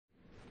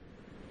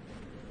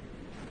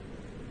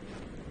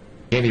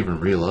Can't even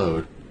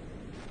reload.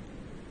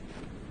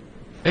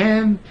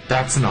 And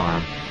that's an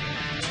arm.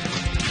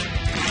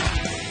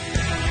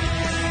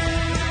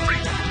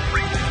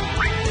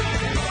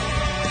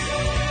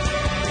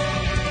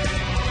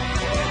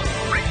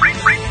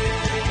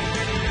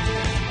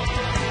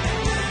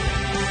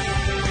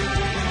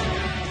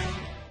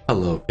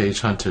 Hello,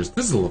 page hunters.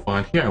 This is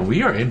Levont here, and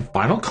we are in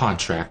Final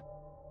Contract.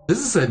 This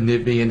is a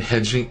Nivian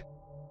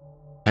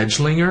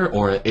Hedgelinger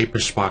or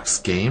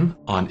Aperspox game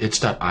on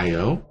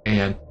itch.io,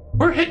 and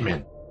we're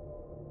Hitmen.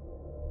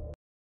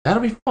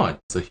 That'll be fun.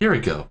 So here we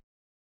go.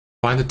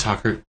 Find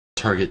the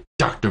target,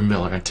 Dr.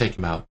 Miller, and take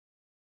him out.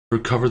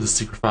 Recover the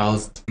secret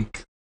files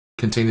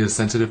containing the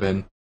sensitive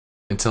and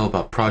intel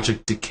about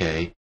Project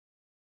Decay.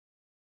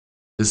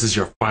 This is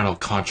your final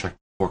contract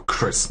for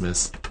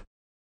Christmas.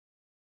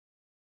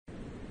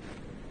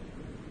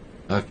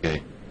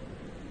 Okay.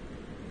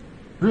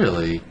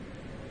 Really?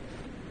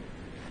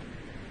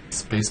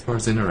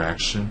 Spacebar's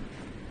interaction.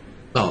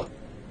 Oh,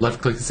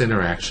 left click is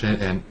interaction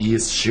and E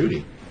is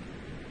shooting.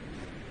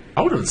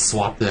 I would have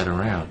swapped that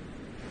around.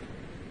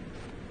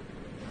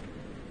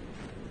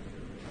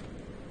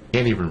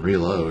 Can't even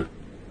reload.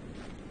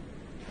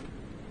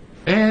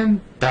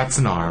 And that's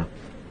an arm.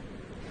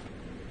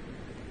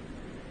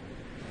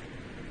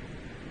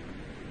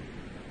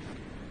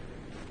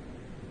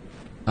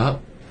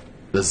 Oh,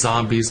 the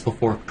zombies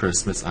before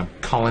Christmas. I'm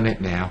calling it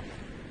now.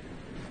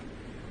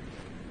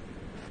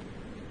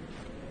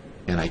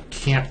 And I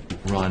can't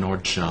run or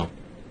jump.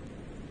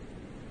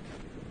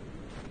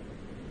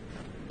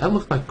 That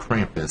looked like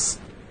Krampus.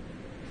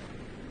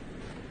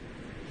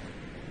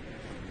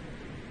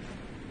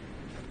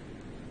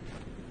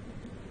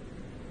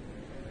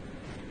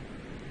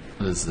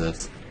 What is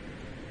this?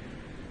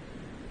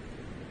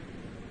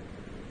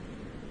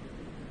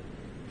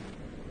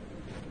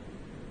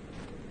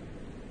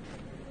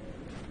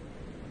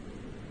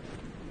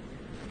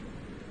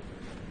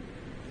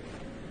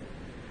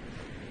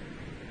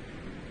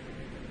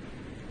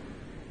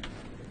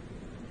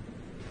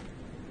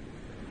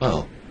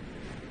 Well.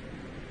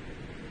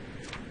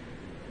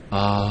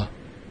 I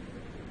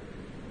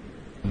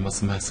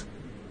must mess.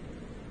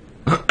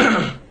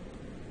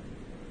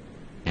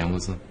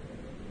 Hamilton.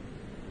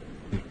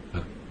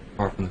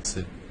 Far from the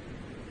city.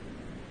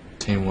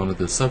 Obtain one of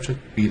the subject,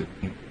 beat it.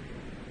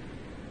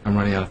 I'm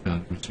running out of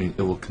film, which means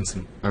it will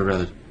consume. I'd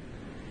rather.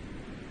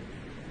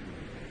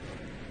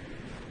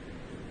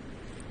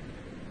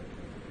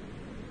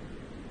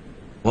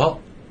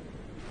 Well,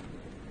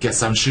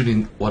 guess I'm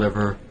shooting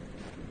whatever.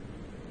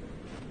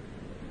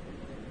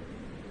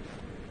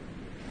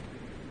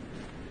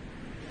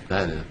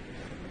 That is.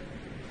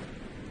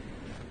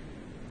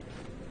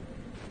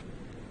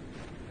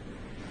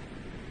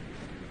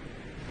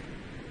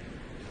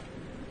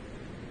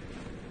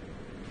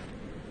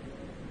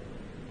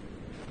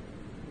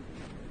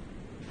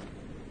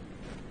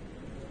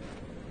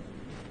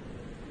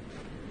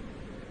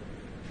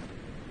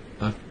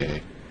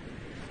 Okay.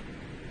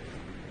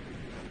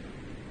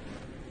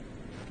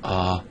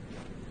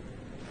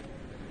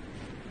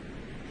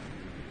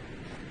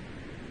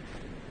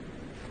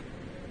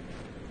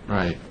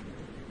 Right.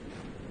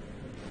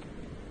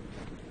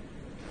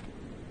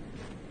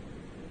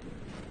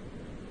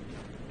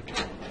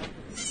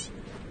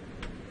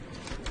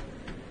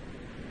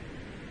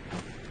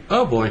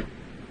 Oh boy.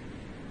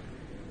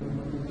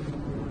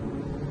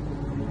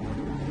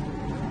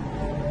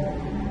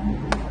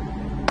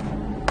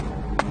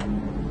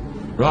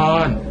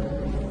 Run!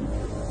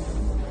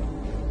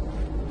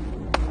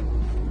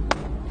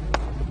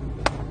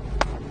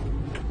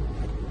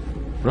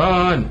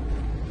 Run!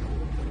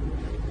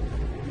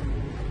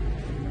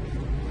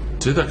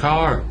 To the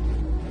car!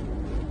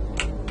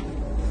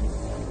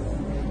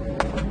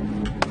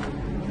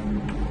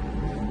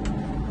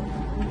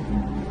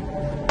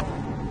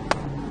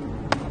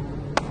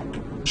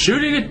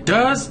 Shooting it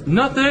does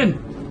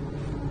nothing!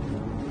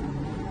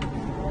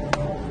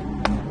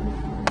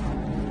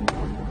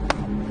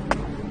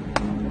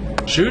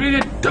 Shooting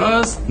it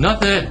does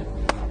nothing!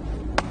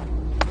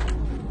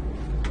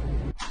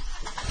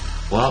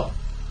 Well,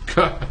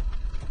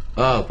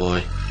 oh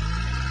boy.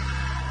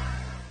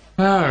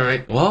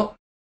 Alright, well.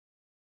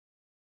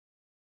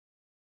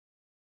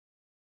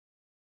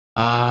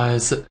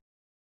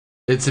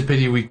 It's a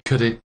pity we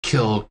couldn't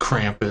kill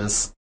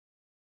Krampus.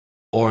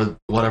 Or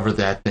whatever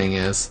that thing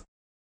is.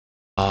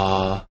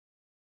 I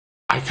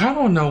kinda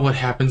don't know what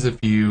happens if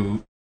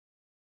you...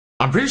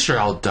 I'm pretty sure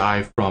I'll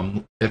die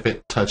from if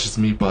it touches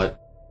me, but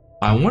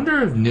I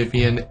wonder if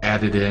Nivian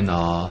added in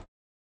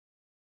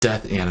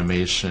death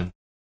animation.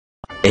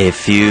 A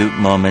few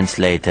moments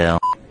later.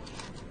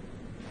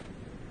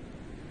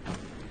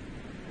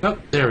 Oh,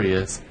 there he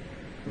is.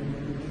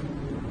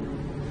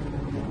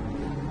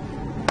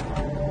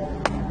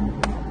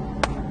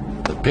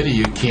 The pity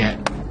you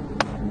can't.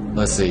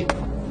 Let's see.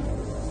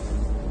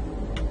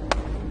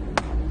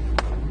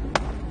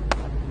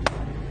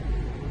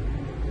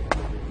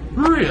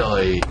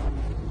 Really?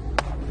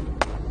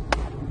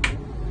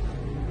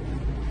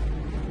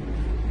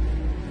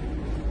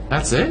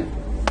 That's it?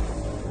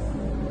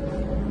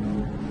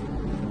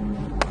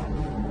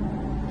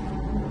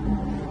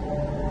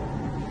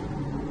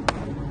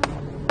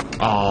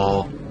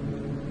 Oh.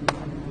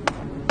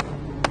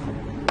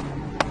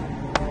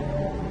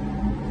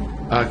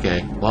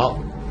 Okay,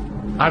 well,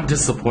 I'm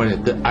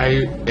disappointed that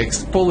I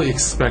fully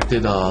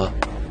expected a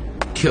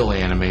kill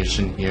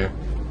animation here.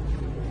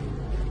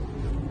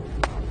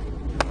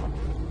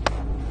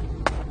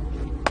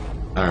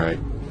 Alright.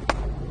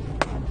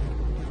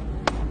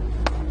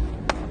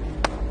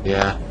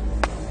 Yeah.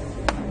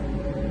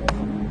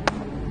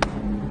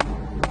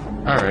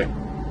 Alright.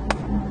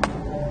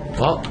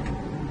 Well,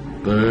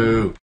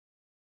 boo.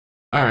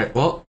 Alright,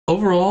 well,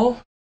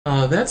 overall,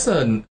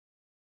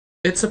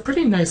 it's a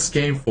pretty nice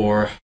game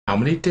for how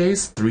many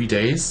days? 3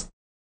 days?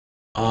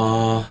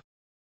 Yeah.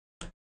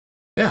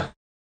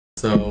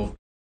 So,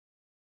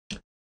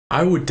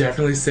 I would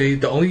definitely say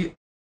the only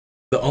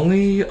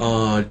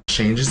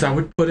changes I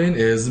would put in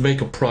is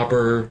make a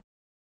proper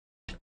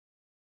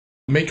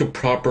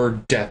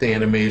death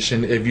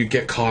animation if you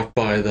get caught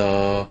by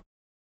the,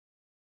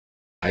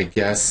 I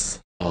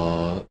guess,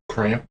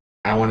 cramp.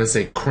 I want to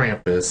say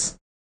Krampus.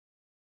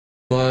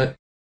 But,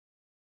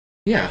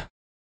 yeah.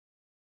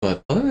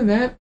 But other than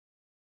that,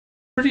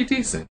 pretty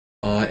decent.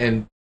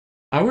 And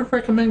I would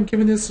recommend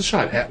giving this a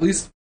shot, at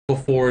least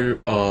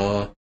before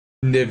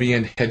Nivy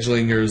and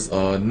Hedglinger's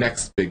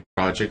next big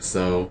project.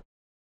 So,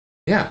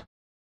 yeah.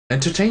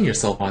 Entertain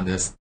yourself on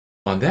this.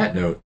 On that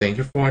note, thank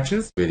you for watching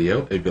this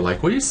video. If you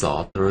like what you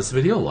saw, throw this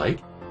video a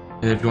like.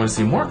 And if you want to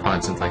see more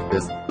content like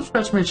this,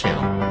 subscribe to my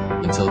channel.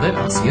 Until then,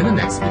 I'll see you in the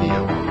next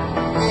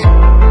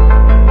video.